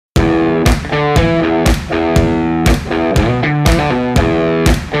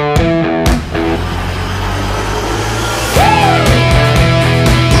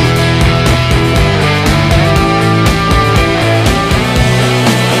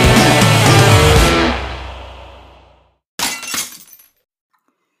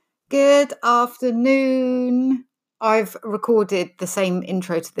Good afternoon. I've recorded the same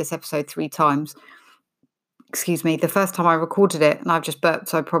intro to this episode 3 times. Excuse me. The first time I recorded it, and I've just burped,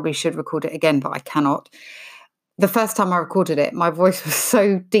 so I probably should record it again, but I cannot. The first time I recorded it, my voice was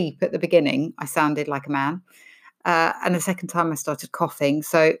so deep at the beginning, I sounded like a man. And the second time I started coughing.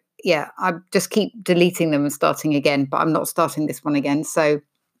 So yeah, I just keep deleting them and starting again, but I'm not starting this one again. So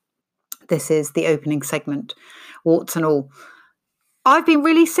this is the opening segment, warts and all. I've been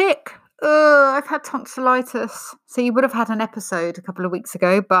really sick. I've had tonsillitis. So you would have had an episode a couple of weeks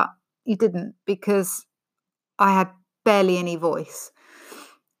ago, but you didn't because I had barely any voice.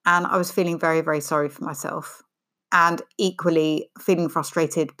 And I was feeling very, very sorry for myself. And equally feeling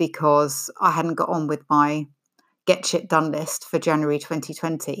frustrated because I hadn't got on with my get shit done list for January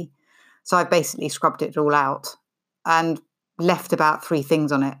 2020. So I basically scrubbed it all out and left about 3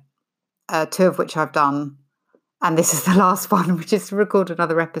 things on it, 2 of which I've done. And this is the last one, which is to record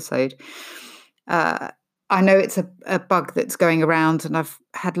another episode. I know it's a bug that's going around, and I've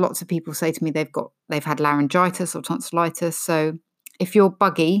had lots of people say to me they've had laryngitis or tonsillitis. So if you're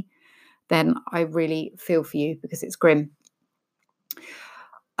buggy, then I really feel for you because it's grim.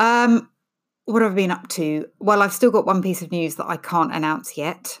 What have I been up to? Well, I've still got one piece of news that I can't announce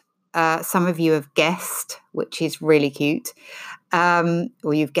yet. Some of you have guessed, which is really cute,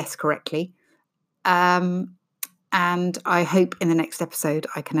 or you've guessed correctly. And I hope in the next episode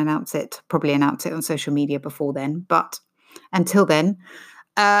I can probably announce it on social media before then. But until then,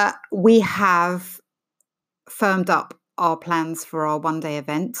 we have firmed up our plans for our one-day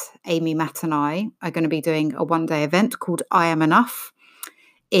event. Amy, Matt and I are going to be doing a one-day event called I Am Enough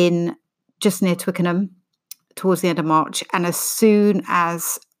in just near Twickenham towards the end of March. And as soon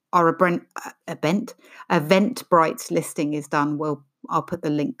as our Eventbrite listing is done, I'll put the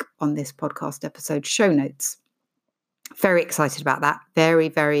link on this podcast episode show notes. Very excited about that. Very,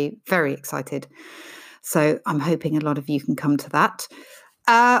 very, very excited. So I'm hoping a lot of you can come to that.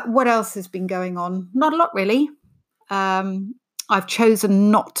 What else has been going on? Not a lot, really. I've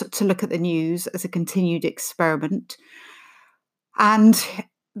chosen not to look at the news as a continued experiment. And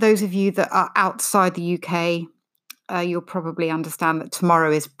those of you that are outside the UK, you'll probably understand that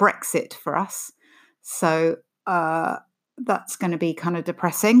tomorrow is Brexit for us. So that's going to be kind of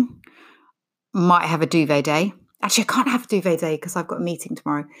depressing. Might have a duvet day. Actually, I can't have a duvet day because I've got a meeting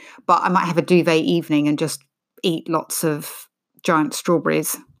tomorrow. But I might have a duvet evening and just eat lots of giant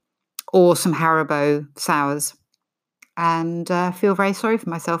strawberries or some Haribo sours and feel very sorry for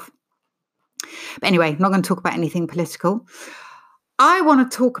myself. But anyway, I'm not going to talk about anything political. I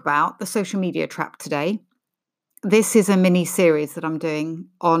want to talk about the social media trap today. This is a mini series that I'm doing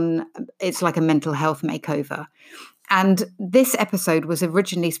it's like a mental health makeover. And this episode was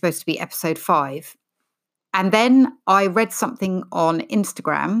originally supposed to be episode 5. And then I read something on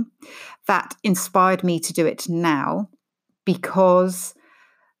Instagram that inspired me to do it now because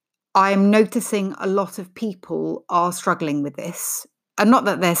I'm noticing a lot of people are struggling with this. And not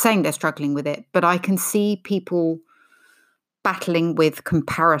that they're saying they're struggling with it, but I can see people battling with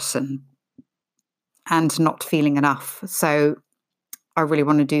comparison and not feeling enough. So I really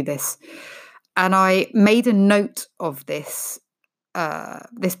want to do this. And I made a note of this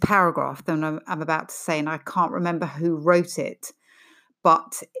paragraph that I'm about to say, and I can't remember who wrote it,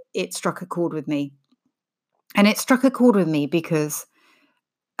 but it struck a chord with me. And it struck a chord with me because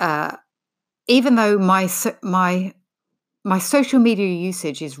even though my social media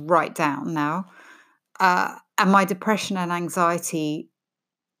usage is right down now, and my depression and anxiety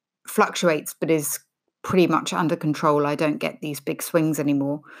fluctuates, but is pretty much under control. I don't get these big swings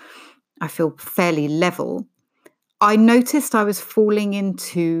anymore. I feel fairly level. I noticed I was falling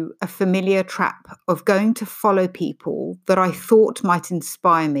into a familiar trap of going to follow people that I thought might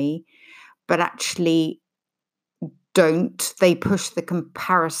inspire me, but actually don't. They push the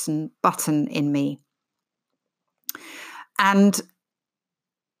comparison button in me. And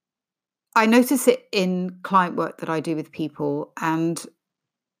I notice it in client work that I do with people, and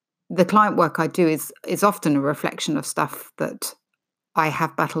the client work I do is often a reflection of stuff that I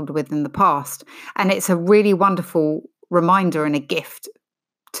have battled with in the past. And it's a really wonderful reminder and a gift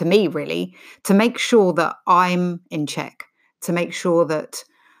to me, really, to make sure that I'm in check, to make sure that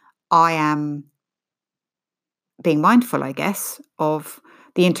I am being mindful, I guess, of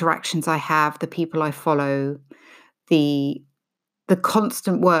the interactions I have, the people I follow, the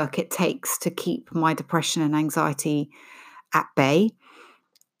constant work it takes to keep my depression and anxiety at bay.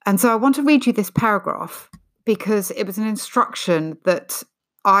 And so I want to read you this paragraph because it was an instruction that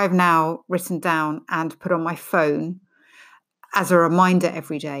I've now written down and put on my phone as a reminder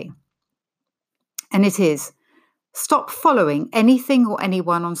every day. And it is, Stop following anything or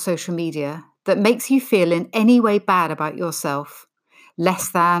anyone on social media that makes you feel in any way bad about yourself, less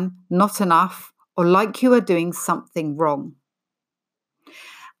than, not enough, or like you are doing something wrong.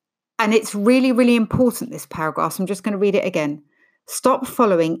 And it's really, really important, this paragraph. So I'm just going to read it again. Stop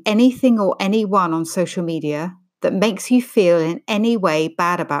following anything or anyone on social media that makes you feel in any way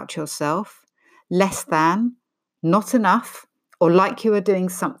bad about yourself, less than, not enough, or like you are doing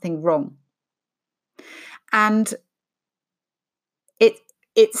something wrong. And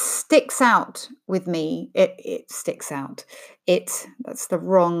it sticks out with me. It sticks out. That's the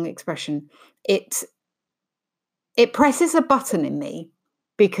wrong expression. It presses a button in me,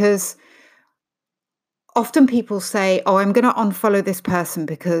 because often people say, "Oh, I'm going to unfollow this person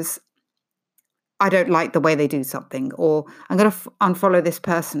because I don't like the way they do something," or "I'm going to unfollow this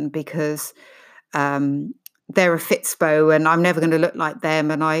person because they're a fitspo and I'm never going to look like them."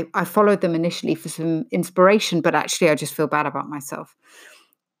 And I followed them initially for some inspiration, but actually I just feel bad about myself.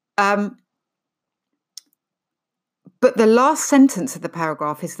 But the last sentence of the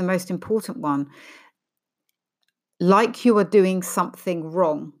paragraph is the most important one. Like you are doing something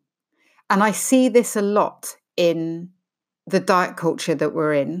wrong. And I see this a lot in the diet culture that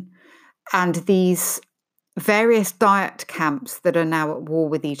we're in, and these various diet camps that are now at war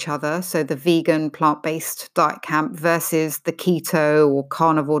with each other. So the vegan, plant-based diet camp versus the keto or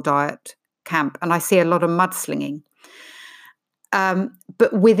carnivore diet camp. And I see a lot of mudslinging.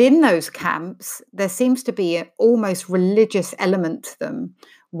 But within those camps, there seems to be an almost religious element to them,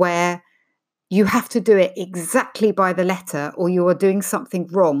 where you have to do it exactly by the letter or you are doing something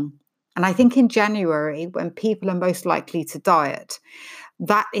wrong. And I think in January, when people are most likely to diet,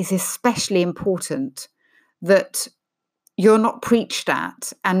 that is especially important, that you're not preached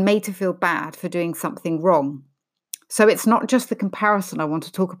at and made to feel bad for doing something wrong. So it's not just the comparison I want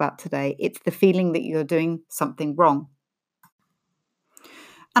to talk about today, it's the feeling that you're doing something wrong.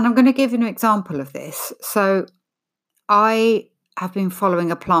 And I'm going to give you an example of this. So I have been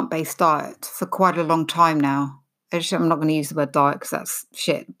following a plant-based diet for quite a long time now. Actually, I'm not going to use the word diet because that's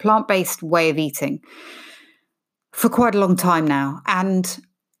shit. Plant-based way of eating for quite a long time now. And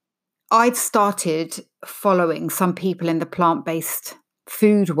I'd started following some people in the plant-based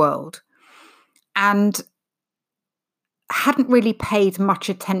food world and hadn't really paid much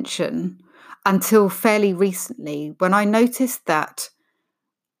attention until fairly recently, when I noticed that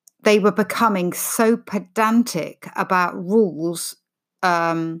they were becoming so pedantic about rules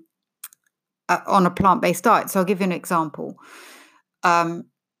on a plant-based diet. So I'll give you an example. A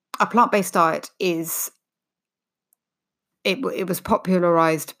plant-based diet it was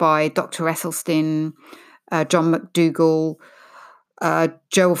popularized by Dr. Esselstyn, John McDougall,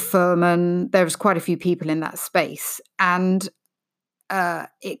 Joel Fuhrman. There was quite a few people in that space. And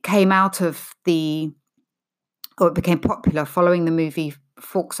it came out of it became popular following the movie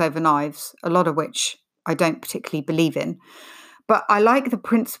Forks Over Knives, a lot of which I don't particularly believe in. But I like the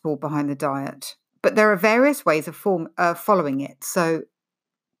principle behind the diet. But there are various ways of following it. So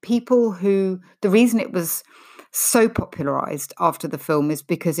the reason it was so popularized after the film is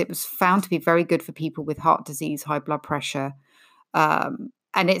because it was found to be very good for people with heart disease, high blood pressure. And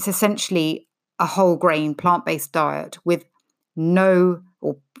it's essentially a whole grain plant-based diet with no,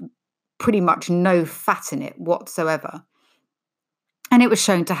 or pretty much no fat in it whatsoever. And it was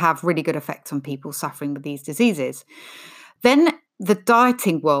shown to have really good effects on people suffering with these diseases. Then the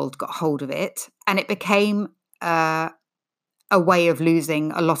dieting world got hold of it, and it became a way of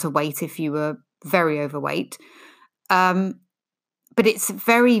losing a lot of weight if you were very overweight. But it's a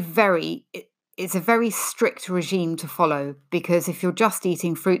very strict regime to follow, because if you're just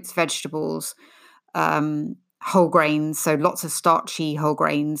eating fruits, vegetables, whole grains, so lots of starchy whole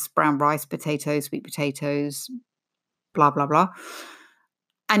grains, brown rice, potatoes, sweet potatoes, blah, blah, blah,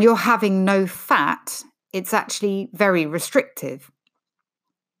 and you're having no fat, it's actually very restrictive.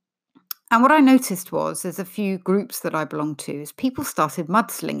 And what I noticed was, there's a few groups that I belong to, is people started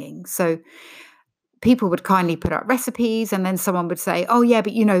mudslinging. So people would kindly put out recipes, and then someone would say, "Oh yeah,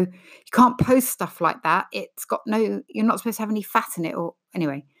 but you can't post stuff like that. You're not supposed to have any fat in it." Or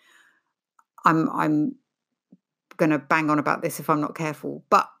anyway, I'm going to bang on about this if I'm not careful.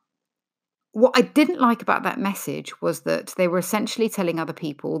 But what I didn't like about that message was that they were essentially telling other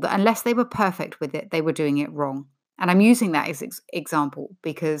people that unless they were perfect with it, they were doing it wrong. And I'm using that as example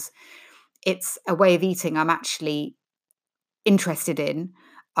because it's a way of eating I'm actually interested in.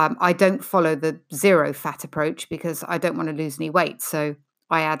 I don't follow the zero fat approach because I don't want to lose any weight. So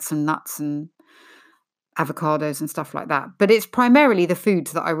I add some nuts and avocados and stuff like that. But it's primarily the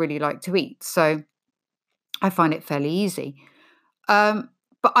foods that I really like to eat. So I find it fairly easy.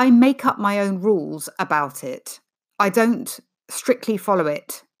 But I make up my own rules about it. I don't strictly follow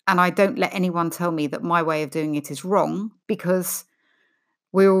it, and I don't let anyone tell me that my way of doing it is wrong, because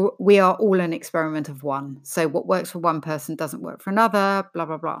we are all an experiment of one. So what works for one person doesn't work for another, blah,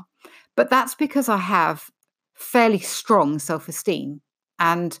 blah, blah. But that's because I have fairly strong self-esteem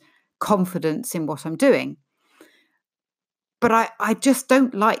and confidence in what I'm doing. But I just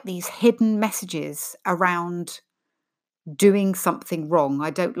don't like these hidden messages around doing something wrong. I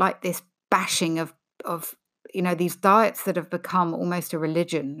don't like this bashing of these diets that have become almost a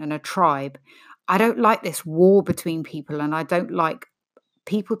religion and a tribe. I don't like this war between people, and I don't like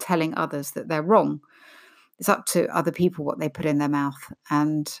people telling others that they're wrong. It's up to other people what they put in their mouth,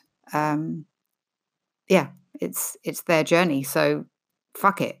 and yeah, it's their journey. So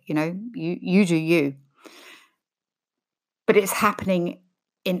fuck it, you do you. But it's happening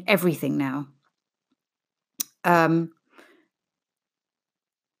in everything now. And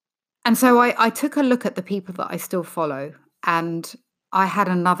so I took a look at the people that I still follow, and I had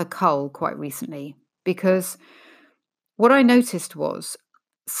another cull quite recently, because what I noticed was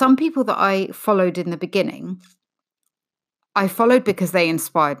some people that I followed in the beginning, I followed because they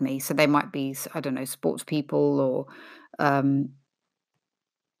inspired me. So they might be, I don't know, sports people or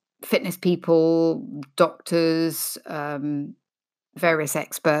fitness people, doctors, various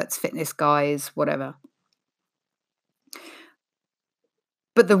experts, fitness guys, whatever.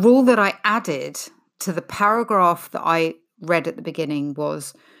 But the rule that I added to the paragraph that I read at the beginning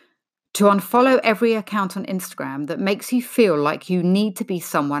was to unfollow every account on Instagram that makes you feel like you need to be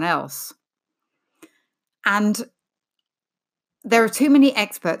someone else. And there are too many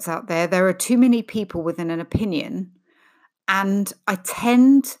experts out there. There are too many people within an opinion. And I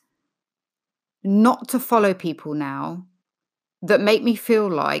tend not to follow people now that make me feel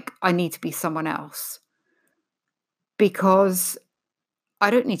like I need to be someone else, because I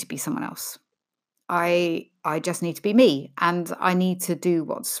don't need to be someone else. I just need to be me, and I need to do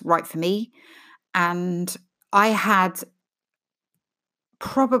what's right for me. And I had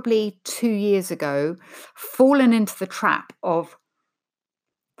probably 2 years ago fallen into the trap of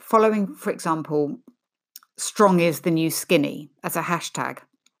following, for example, strong is the new skinny as a hashtag.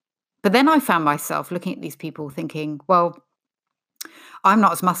 But then I found myself looking at these people thinking, well, I'm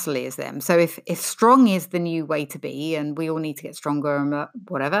not as muscly as them. So if strong is the new way to be and we all need to get stronger and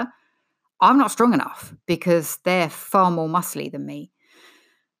whatever, I'm not strong enough because they're far more muscly than me.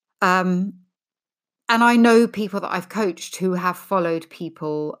 And I know people that I've coached who have followed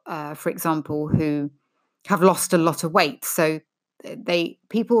people, for example, who have lost a lot of weight. So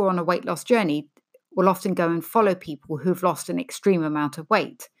people who are on a weight loss journey will often go and follow people who've lost an extreme amount of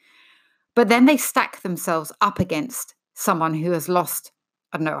weight. But then they stack themselves up against someone who has lost,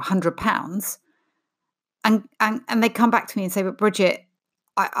 I don't know, 100 pounds. And they come back to me and say, but Bridget,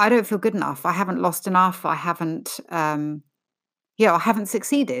 I don't feel good enough. I haven't lost enough. I haven't, I haven't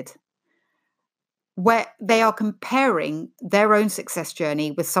succeeded. Where they are comparing their own success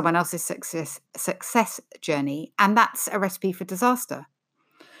journey with someone else's success journey. And that's a recipe for disaster.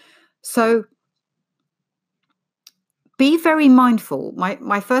 So be very mindful.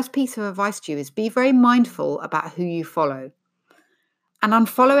 My first piece of advice to you is be very mindful about who you follow. And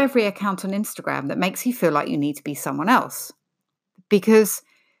unfollow every account on Instagram that makes you feel like you need to be someone else, because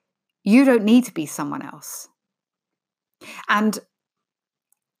you don't need to be someone else. And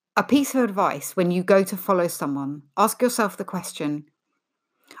a piece of advice when you go to follow someone, ask yourself the question,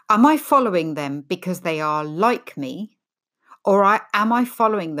 am I following them because they are like me, or am I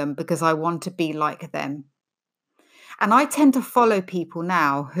following them because I want to be like them? And I tend to follow people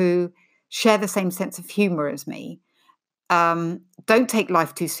now who share the same sense of humor as me, don't take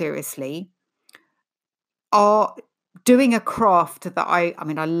life too seriously, are doing a craft that I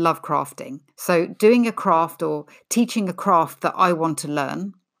love crafting. So doing a craft or teaching a craft that I want to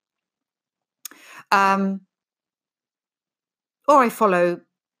learn. Or I follow,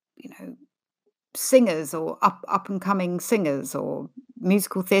 singers or up and coming singers or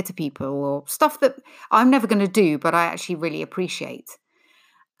musical theatre people or stuff that I'm never going to do, but I actually really appreciate.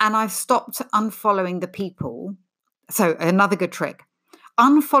 And I've stopped unfollowing the people. So another good trick,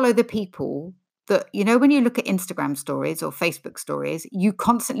 unfollow the people that, when you look at Instagram stories or Facebook stories, you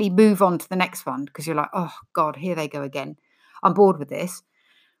constantly move on to the next one because you're like, oh God, here they go again. I'm bored with this.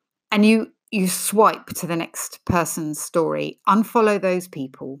 And you swipe to the next person's story. Unfollow those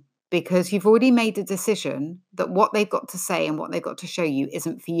people because you've already made a decision that what they've got to say and what they've got to show you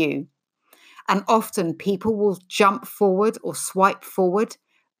isn't for you. And often people will jump forward or swipe forward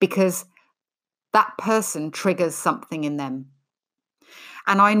because that person triggers something in them.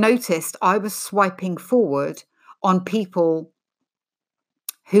 And I noticed I was swiping forward on people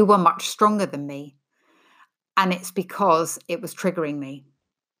who were much stronger than me. and it's because it was triggering me.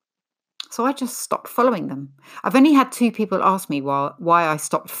 So I just stopped following them. I've only had 2 people ask me why I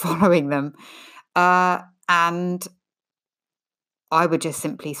stopped following them, and I would just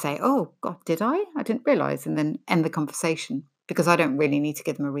simply say, "Oh, God, did I? I didn't realize," and then end the conversation because I don't really need to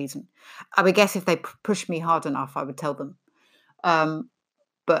give them a reason. I would guess if they push me hard enough, I would tell them. Um,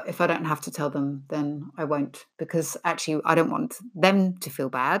 but if I don't have to tell them, then I won't because actually I don't want them to feel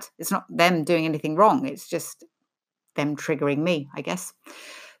bad. It's not them doing anything wrong. It's just them triggering me, I guess.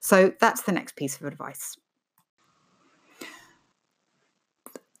 So that's the next piece of advice.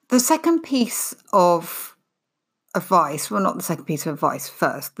 The second piece of advice, well, not the second piece of advice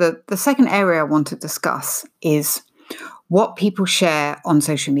first. The second area I want to discuss is what people share on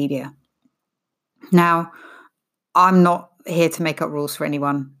social media. Now, I'm not here to make up rules for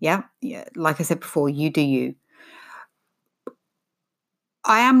anyone. Yeah. Like I said before, you do you.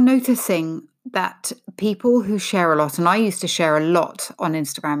 I am noticing that people who share a lot, and I used to share a lot on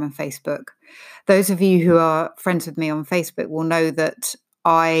Instagram and Facebook. Those of you who are friends with me on Facebook will know that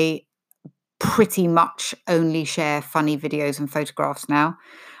I pretty much only share funny videos and photographs now.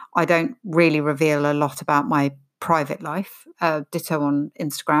 I don't really reveal a lot about my private life. Ditto on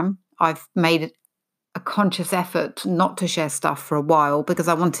Instagram. I've made a conscious effort not to share stuff for a while because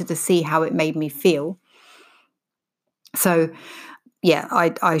I wanted to see how it made me feel. So, yeah,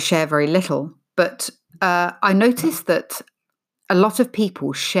 I share very little. But I noticed that a lot of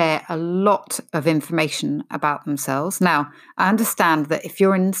people share a lot of information about themselves. Now, I understand that if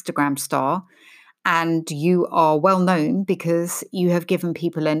you're an Instagram star and you are well known because you have given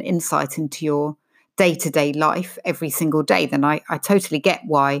people an insight into your day-to-day life every single day, then I totally get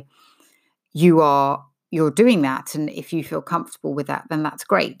why you're doing that. And if you feel comfortable with that, then that's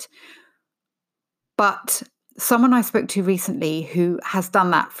great. But someone I spoke to recently who has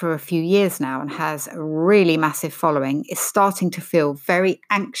done that for a few years now and has a really massive following is starting to feel very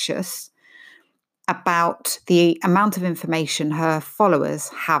anxious about the amount of information her followers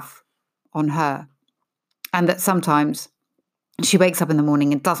have on her. And that sometimes she wakes up in the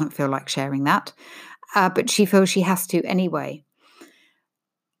morning and doesn't feel like sharing that, but she feels she has to anyway.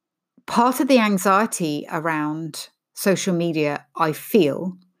 Part of the anxiety around social media, I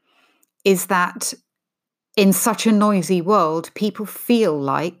feel, is that in such a noisy world, people feel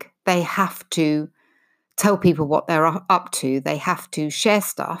like they have to tell people what they're up to. They have to share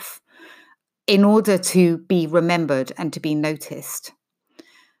stuff in order to be remembered and to be noticed,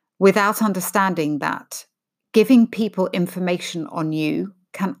 without understanding that giving people information on you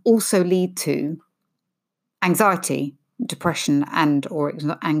can also lead to anxiety, depression, and or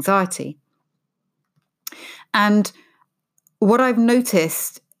anxiety. And what I've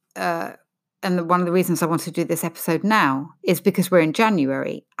noticed, and one of the reasons I want to do this episode now is because we're in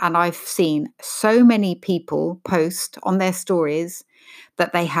January and I've seen so many people post on their stories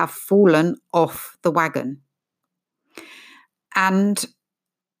that they have fallen off the wagon. And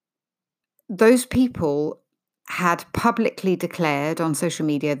those people had publicly declared on social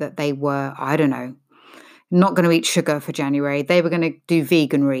media that they were, I don't know, not going to eat sugar for January. They were going to do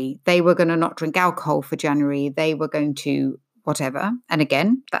veganry. They were going to not drink alcohol for January. They were going to whatever. And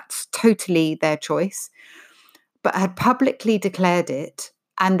again, that's totally their choice, but had publicly declared it.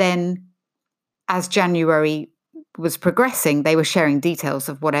 And then as January was progressing, they were sharing details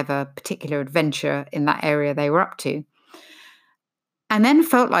of whatever particular adventure in that area they were up to. And then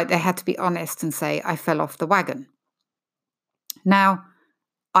felt like they had to be honest and say, I fell off the wagon. Now,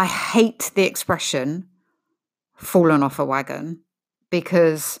 I hate the expression fallen off a wagon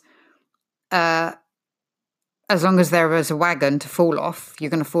because as long as there is a wagon to fall off, you're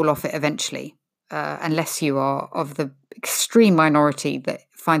going to fall off it eventually, unless you are of the extreme minority that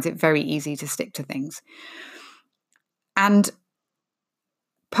finds it very easy to stick to things. And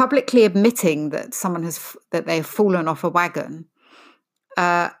publicly admitting that that they've fallen off a wagon,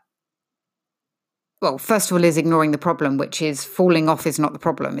 well, first of all, is ignoring the problem, which is falling off is not the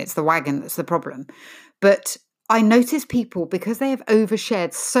problem. It's the wagon that's the problem. But I notice people, because they have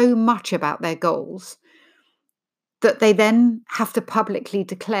overshared so much about their goals, that they then have to publicly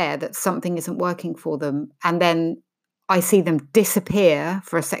declare that something isn't working for them. And then I see them disappear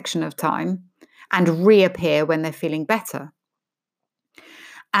for a section of time and reappear when they're feeling better.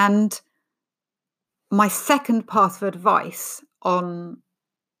 And my second part of advice on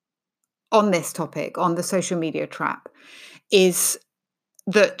this topic, on the social media trap, is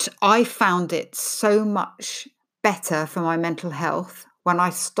that I found it so much better for my mental health when I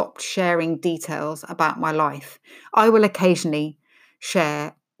stopped sharing details about my life. I will occasionally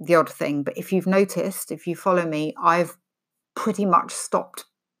share the odd thing, but if you've noticed, if you follow me, I've pretty much stopped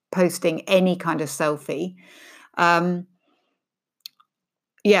posting any kind of selfie. I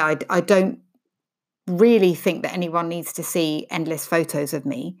don't really think that anyone needs to see endless photos of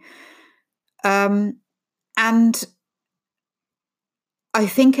me. And I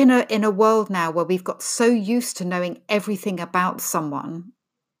think in a world now where we've got so used to knowing everything about someone,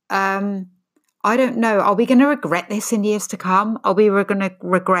 I don't know. Are we going to regret this in years to come? Are we going to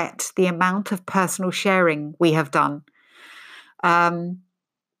regret the amount of personal sharing we have done?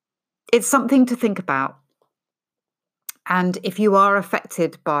 It's something to think about. And if you are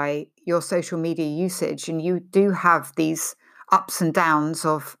affected by your social media usage and you do have these ups and downs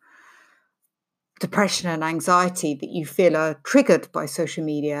of depression and anxiety that you feel are triggered by social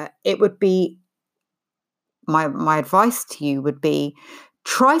media, it would be my advice to you would be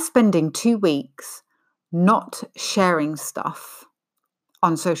try spending 2 weeks not sharing stuff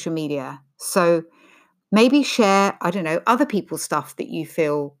on social media. So maybe share, I don't know, other people's stuff that you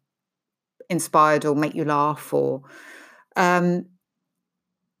feel inspired or make you laugh, or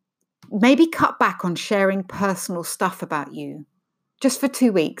maybe cut back on sharing personal stuff about you just for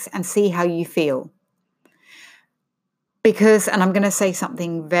 2 weeks and see how you feel. Because, and I'm going to say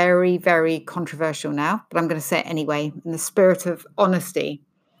something very, very controversial now, but I'm going to say it anyway, in the spirit of honesty.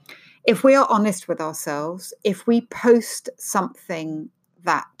 If we are honest with ourselves, if we post something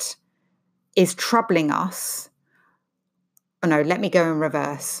that is troubling us, let me go in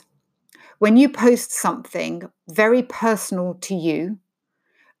reverse. When you post something very personal to you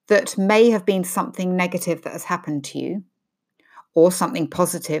that may have been something negative that has happened to you or something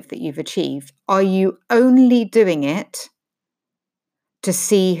positive that you've achieved, are you only doing it to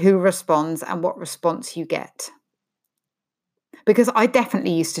see who responds and what response you get? Because I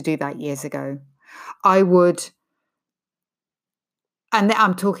definitely used to do that years ago. I would, and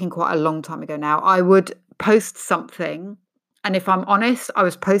I'm talking quite a long time ago now, I would post something, and if I'm honest, I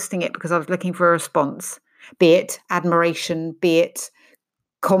was posting it because I was looking for a response, be it admiration, be it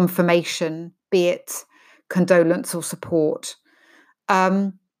confirmation, be it condolence or support.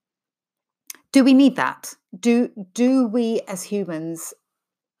 Do we need that? Do we as humans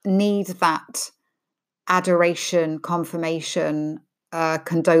need that adoration, confirmation,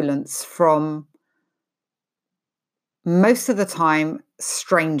 condolence from most of the time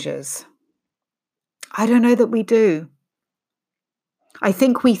strangers? I don't know that we do. I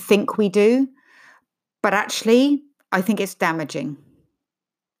think we do, but actually I think it's damaging.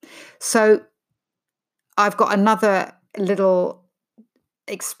 So I've got another little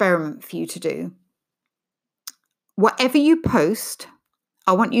experiment for you to do. Whatever you post,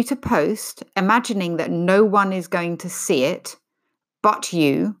 I want you to post imagining that no one is going to see it but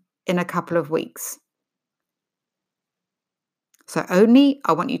you in a couple of weeks. So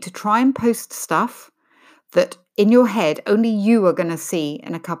I want you to try and post stuff that in your head only you are going to see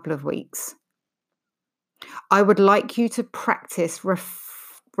in a couple of weeks. I would like you to practice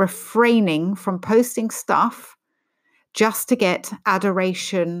refraining from posting stuff just to get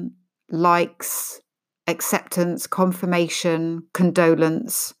adoration, likes, acceptance, confirmation,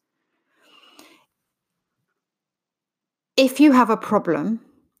 condolence. If you have a problem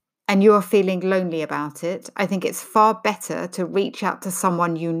and you are feeling lonely about it, I think it's far better to reach out to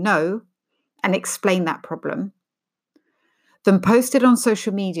someone you know and explain that problem than post it on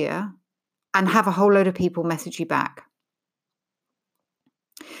social media and have a whole load of people message you back.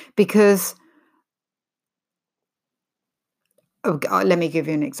 Because, let me give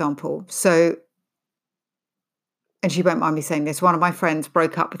you an example. So, and she won't mind me saying this, one of my friends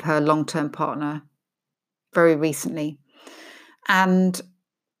broke up with her long-term partner very recently. And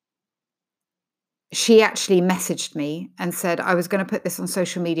she actually messaged me and said, I was going to put this on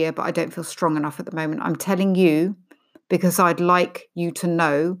social media, but I don't feel strong enough at the moment. I'm telling you because I'd like you to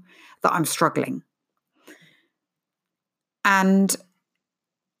know that I'm struggling. And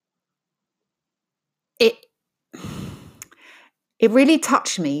it really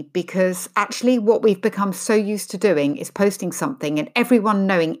touched me because actually what we've become so used to doing is posting something and everyone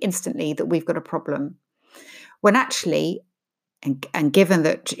knowing instantly that we've got a problem. When actually, and given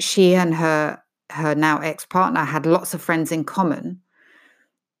that she and her now ex-partner had lots of friends in common,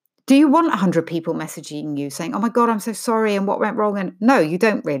 do you want 100 people messaging you saying, oh my God, I'm so sorry and what went wrong? And no, you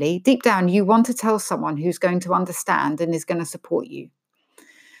don't really. Deep down, you want to tell someone who's going to understand and is going to support you.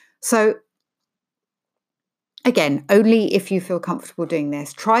 So again, only if you feel comfortable doing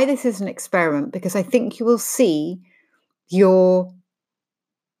this. Try this as an experiment because I think you will see your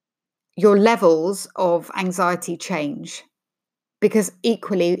levels of anxiety change. Because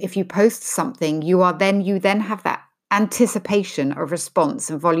equally, if you post something, you then have that anticipation of response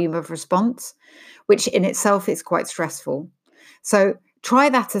and volume of response, which in itself is quite stressful. So try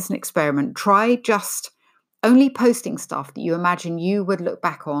that as an experiment. Try just only posting stuff that you imagine you would look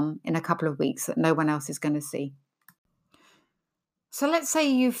back on in a couple of weeks that no one else is going to see. So let's say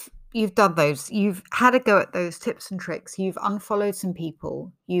you've done those. You've had a go at those tips and tricks. You've unfollowed some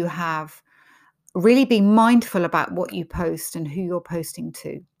people. You have really been mindful about what you post and who you're posting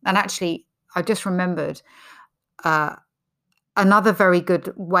to. And actually, I just remembered another very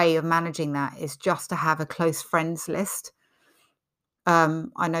good way of managing that is just to have a close friends list.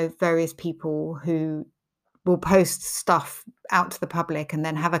 I know various people who will post stuff out to the public and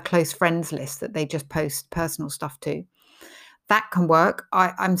then have a close friends list that they just post personal stuff to. That can work.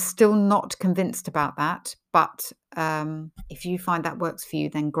 I'm still not convinced about that, but if you find that works for you,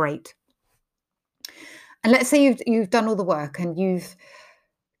 then great. And let's say you've done all the work and you've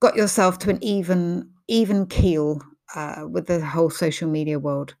got yourself to an even keel with the whole social media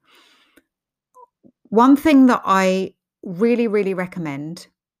world. One thing that I really, really recommend,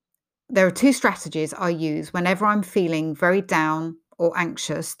 there are two strategies I use whenever I'm feeling very down or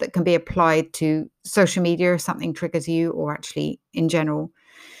anxious that can be applied to social media if something triggers you, or actually in general.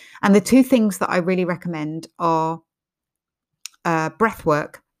 And the two things that I really recommend are breath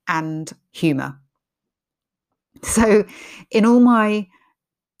work and humor. So in all my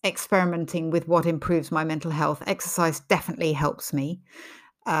experimenting with what improves my mental health, exercise definitely helps me.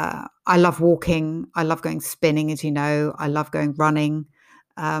 I love walking. I love going spinning, as you know. I love going running.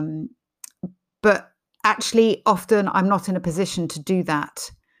 But actually, often I'm not in a position to do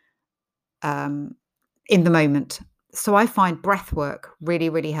that in the moment. So I find breath work really,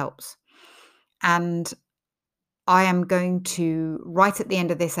 really helps. And I am going to, right at the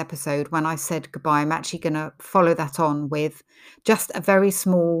end of this episode, when I said goodbye, I'm actually going to follow that on with just a very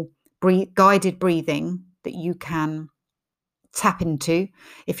small guided breathing that you can tap into.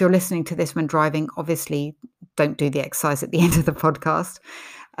 If you're listening to this when driving, obviously don't do the exercise at the end of the podcast.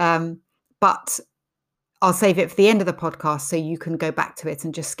 But I'll save it for the end of the podcast so you can go back to it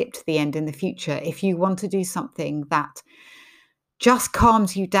and just skip to the end in the future. If you want to do something that just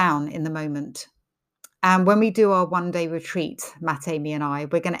calms you down in the moment. And when we do our one-day retreat, Matt, Amy and I,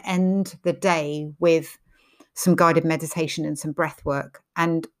 we're going to end the day with some guided meditation and some breath work.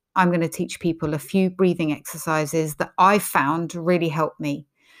 And I'm going to teach people a few breathing exercises that I found really help me.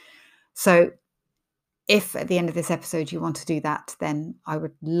 So if at the end of this episode you want to do that, then I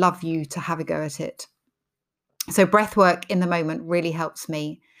would love you to have a go at it. So breath work in the moment really helps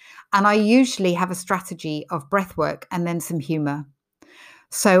me. And I usually have a strategy of breath work and then some humor.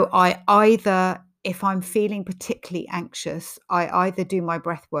 So I either, if I'm feeling particularly anxious, I either do my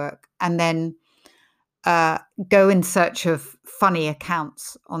breath work and then go in search of funny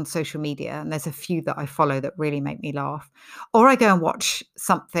accounts on social media. And there's a few that I follow that really make me laugh. Or I go and watch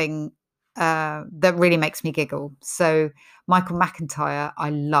something that really makes me giggle. So Michael McIntyre, I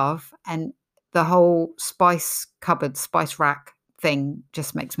love. And the whole spice cupboard, spice rack thing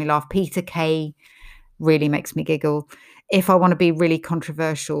just makes me laugh. Peter Kay really makes me giggle. If I want to be really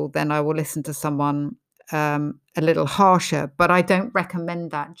controversial, then I will listen to someone a little harsher, but I don't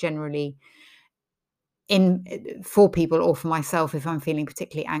recommend that generally for people or for myself if I'm feeling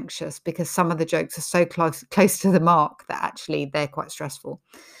particularly anxious, because some of the jokes are so close to the mark that actually they're quite stressful.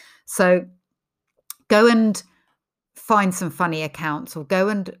 So go and find some funny accounts or go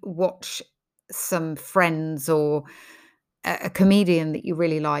and watch some Friends or a comedian that you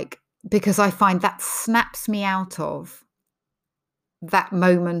really like, because I find that snaps me out of that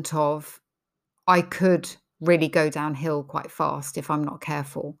moment of I could really go downhill quite fast if I'm not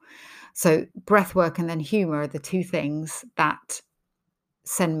careful. So breath work and then humor are the two things that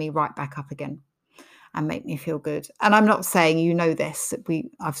send me right back up again and make me feel good. And I'm not saying, you know this,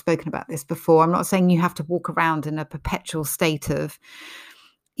 I've spoken about this before. I'm not saying you have to walk around in a perpetual state of,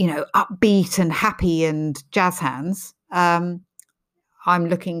 upbeat and happy and jazz hands. I'm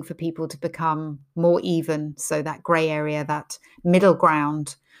looking for people to become more even. So that gray area, that middle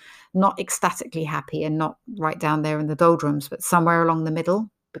ground, not ecstatically happy and not right down there in the doldrums, but somewhere along the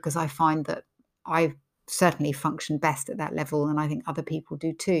middle, because I find that I certainly function best at that level. And I think other people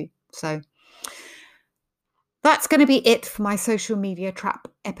do too. So that's going to be it for my social media trap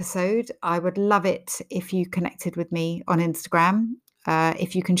episode. I would love it if you connected with me on Instagram.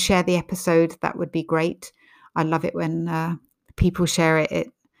 If you can share the episode, that would be great. I love it when people share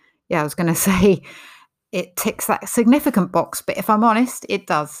it. I was going to say it ticks that significant box, but if I'm honest, it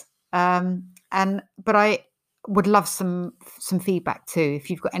does. But I would love some feedback too.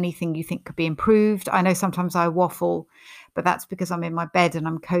 If you've got anything you think could be improved. I know sometimes I waffle, but that's because I'm in my bed and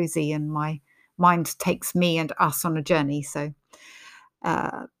I'm cozy and my mind takes me and us on a journey. So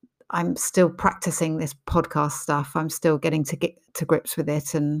I'm still practicing this podcast stuff. I'm still getting to get to grips with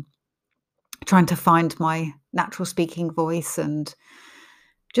it and trying to find my natural speaking voice and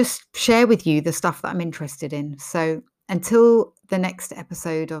just share with you the stuff that I'm interested in. So until the next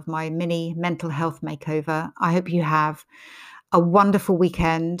episode of my mini mental health makeover, I hope you have a wonderful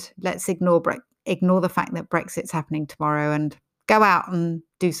weekend. Let's ignore the fact that Brexit's happening tomorrow and go out and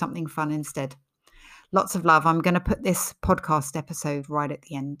do something fun instead. Lots of love. I'm going to put this podcast episode right at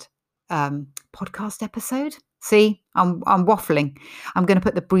the end. Podcast episode? See, I'm waffling. I'm going to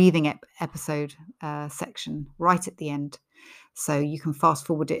put the breathing episode section right at the end, so you can fast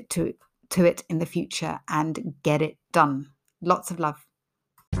forward it to it in the future and get it done. Lots of love.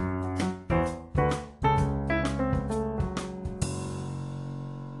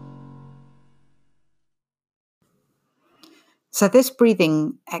 So this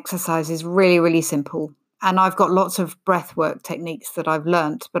breathing exercise is really, really simple. And I've got lots of breath work techniques that I've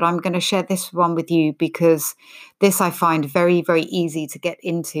learnt, but I'm going to share this one with you because this I find very, very easy to get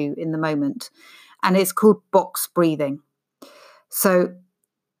into in the moment. And it's called box breathing. So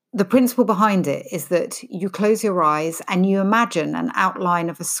the principle behind it is that you close your eyes and you imagine an outline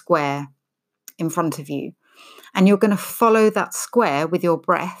of a square in front of you. And you're going to follow that square with your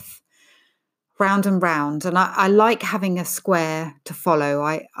breath round and round. And I like having a square to follow.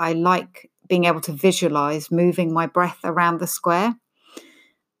 I like being able to visualize moving my breath around the square.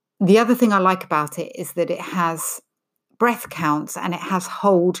 The other thing I like about it is that it has breath counts and it has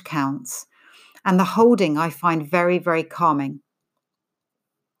hold counts. And the holding I find very, very calming.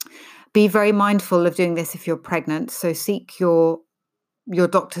 Be very mindful of doing this if you're pregnant. So seek your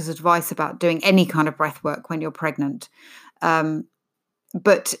doctor's advice about doing any kind of breath work when you're pregnant.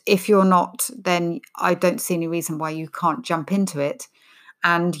 But if you're not, then I don't see any reason why you can't jump into it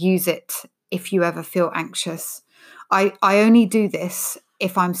and use it if you ever feel anxious. I only do this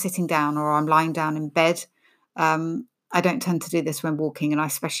if I'm sitting down or I'm lying down in bed. I don't tend to do this when walking, and I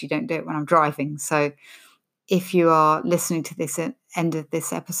especially don't do it when I'm driving. So if you are listening to this at end of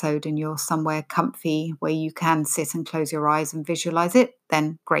this episode and you're somewhere comfy where you can sit and close your eyes and visualize it,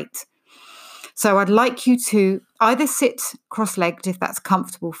 then great. So I'd like you to either sit cross-legged if that's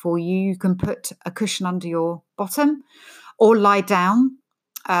comfortable for you. You can put a cushion under your bottom or lie down.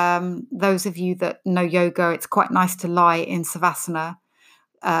 Those of you that know yoga, it's quite nice to lie in Savasana.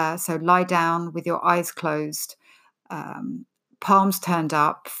 So lie down with your eyes closed, palms turned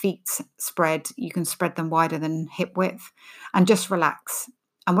up, feet spread. You can spread them wider than hip width and just relax.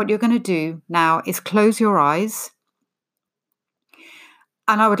 And what you're going to do now is close your eyes.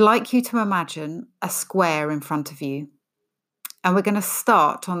 And I would like you to imagine a square in front of you. And we're going to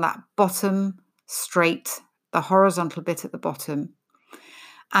start on that bottom straight, the horizontal bit at the bottom.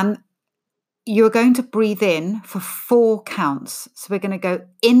 And you're going to breathe in for 4 counts. So we're going to go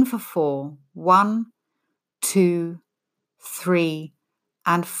in for 4. 1, 2, 3,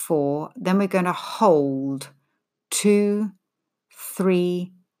 and 4. Then we're going to hold 2,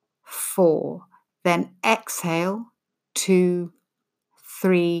 3, 4. Then exhale 2,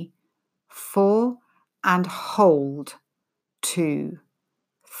 3, 4, and hold 2,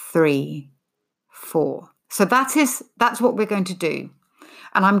 3, 4. So that's what we're going to do.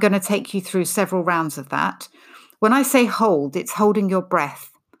 And I'm going to take you through several rounds of that. When I say hold, it's holding your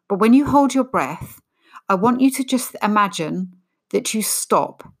breath. But when you hold your breath, I want you to just imagine that you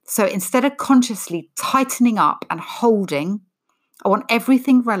stop. So instead of consciously tightening up and holding, I want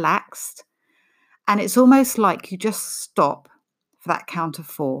everything relaxed. And it's almost like you just stop for that count of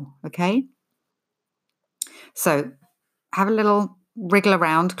 4, okay? So have a little wriggle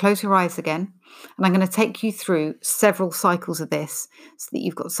around, close your eyes again, and I'm going to take you through several cycles of this so that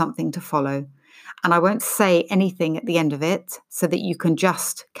you've got something to follow. And I won't say anything at the end of it so that you can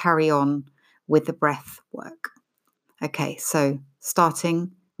just carry on with the breath work. Okay, so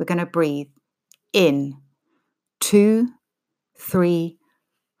starting, we're going to breathe in 2, 3,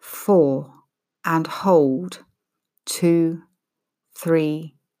 4, and hold 2,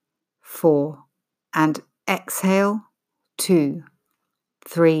 3, 4, and exhale 2,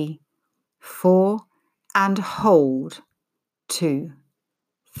 3, 4, and hold 2,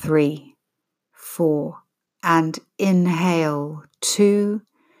 3, 4, and inhale 2,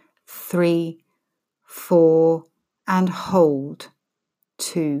 3, 4, and hold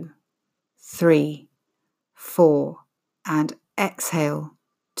 2, 3, 4, and exhale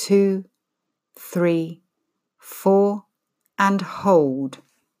 2, 3, 4, and hold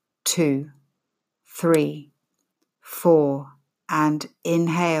 2, 3, 4, and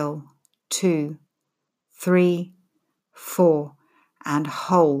inhale 2, 3, 4, and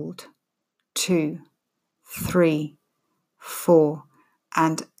hold 2, 3, 4,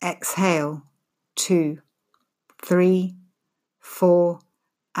 and exhale. 2, 3, 4,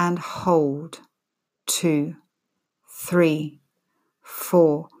 and hold. 2, 3,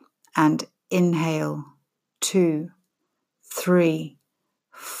 4, and inhale. 2, 3,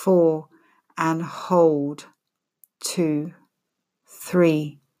 4, and hold. 2,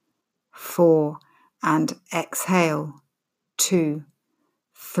 3, 4, and exhale. 2,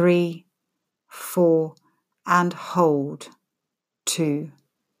 3, 4, and hold. 2,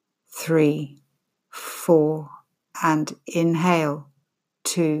 3, 4, and inhale.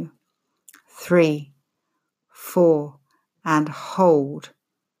 2, 3, 4, and hold.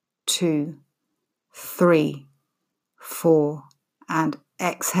 2, 3, 4, and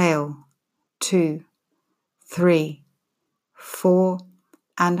exhale. 2, 3, 4,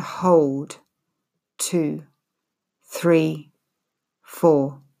 and hold. 2, 3,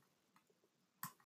 4.